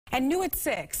And new at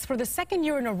 6, for the second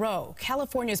year in a row,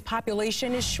 California's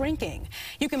population is shrinking.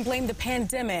 You can blame the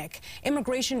pandemic,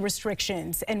 immigration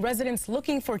restrictions, and residents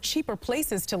looking for cheaper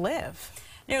places to live.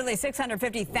 Nearly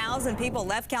 650,000 people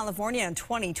left California in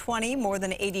 2020. More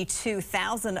than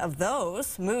 82,000 of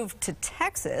those moved to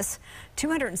Texas.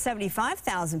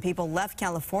 275,000 people left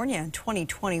California in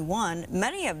 2021,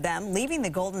 many of them leaving the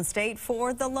Golden State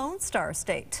for the Lone Star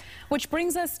State. Which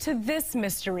brings us to this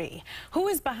mystery. Who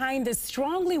is behind this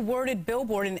strongly worded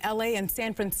billboard in LA and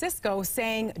San Francisco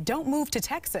saying, "Don't move to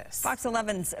Texas"? Fox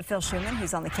 11's Phil Schuman,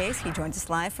 who's on the case. He joins us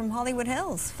live from Hollywood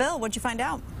Hills. Phil, what'd you find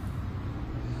out?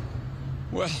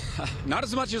 Well, not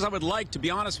as much as I would like, to be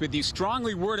honest with you.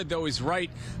 Strongly worded, though, is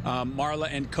right, Marla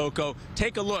and Coco.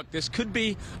 Take a look. This could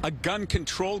be a gun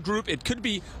control group. It could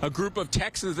be a group of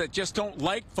Texans that just don't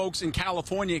like folks in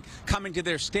California coming to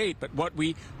their state. But what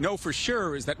we know for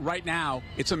sure is that right now,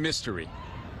 it's a mystery.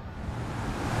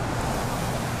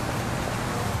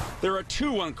 There are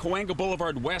two on Cahuenga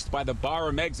Boulevard West by the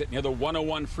Barham exit near the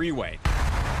 101 freeway.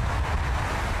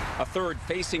 A third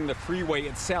facing the freeway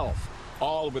itself,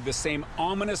 all with the same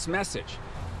ominous message.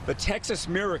 The Texas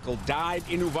miracle died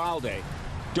in Uvalde.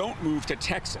 Don't move to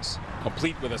Texas.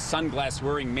 Complete with a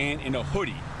sunglass-wearing man in a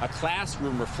hoodie, a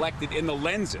classroom reflected in the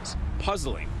lenses,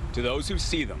 puzzling to those who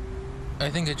see them. I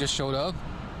think it just showed up.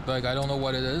 Like, I don't know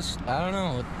what it is. I don't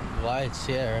know why it's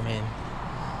here. I mean,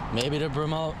 maybe to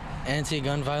promote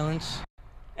anti-gun violence.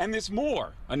 And there's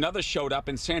more. Another showed up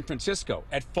in San Francisco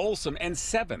at Folsom and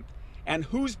 7th. And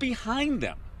who's behind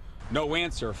them? No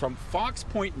answer from Fox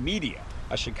Point Media,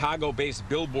 a Chicago-based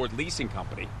billboard leasing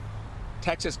company.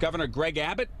 Texas Governor Greg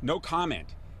Abbott, no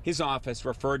comment. His office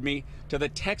referred me to the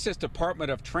Texas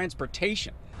Department of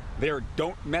Transportation. Their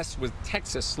 "Don't Mess with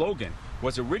Texas" slogan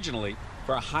was originally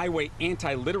for a highway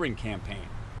anti-littering campaign.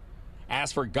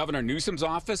 As for Governor Newsom's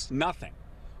office, nothing.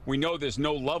 We know there's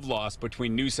no love lost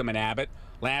between Newsom and Abbott.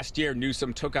 Last year,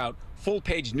 Newsom took out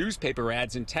full-page newspaper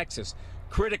ads in Texas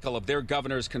critical of their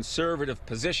governor's conservative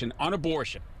position on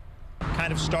abortion.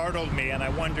 Kind of startled me, and I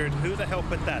wondered who the hell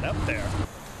put that up there.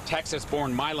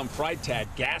 Texas-born Milam Freitag,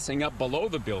 gassing up below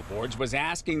the billboards, was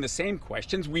asking the same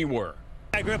questions we were.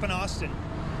 I grew up in Austin,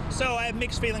 so I have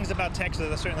mixed feelings about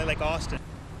Texas. I certainly like Austin.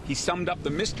 He summed up the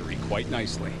mystery quite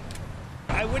nicely.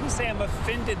 I wouldn't say I'm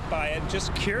offended by it,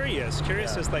 just curious.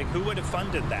 Curious as like, who would have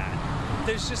funded that?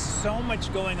 There's just so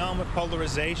much going on with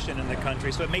polarization in the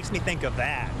country, so it makes me think of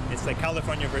that. It's like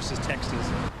California versus Texas.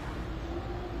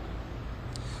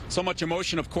 So much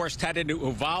emotion, of course, tied into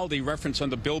Uvalde. Reference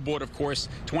on the billboard, of course,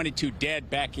 22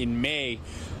 dead back in May.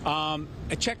 I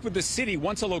checked with the city.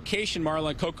 Once a location,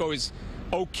 Marla and Coco, is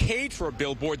okayed for a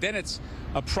billboard, then it's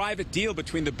a private deal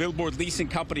between the billboard leasing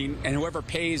company and whoever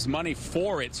pays money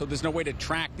for it. So there's no way to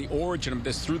track the origin of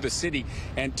this through the city.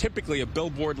 And typically a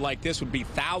billboard like this would be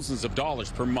thousands of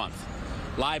dollars per month.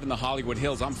 Live in the Hollywood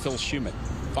Hills, I'm Phil Schuman,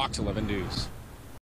 Fox 11 News.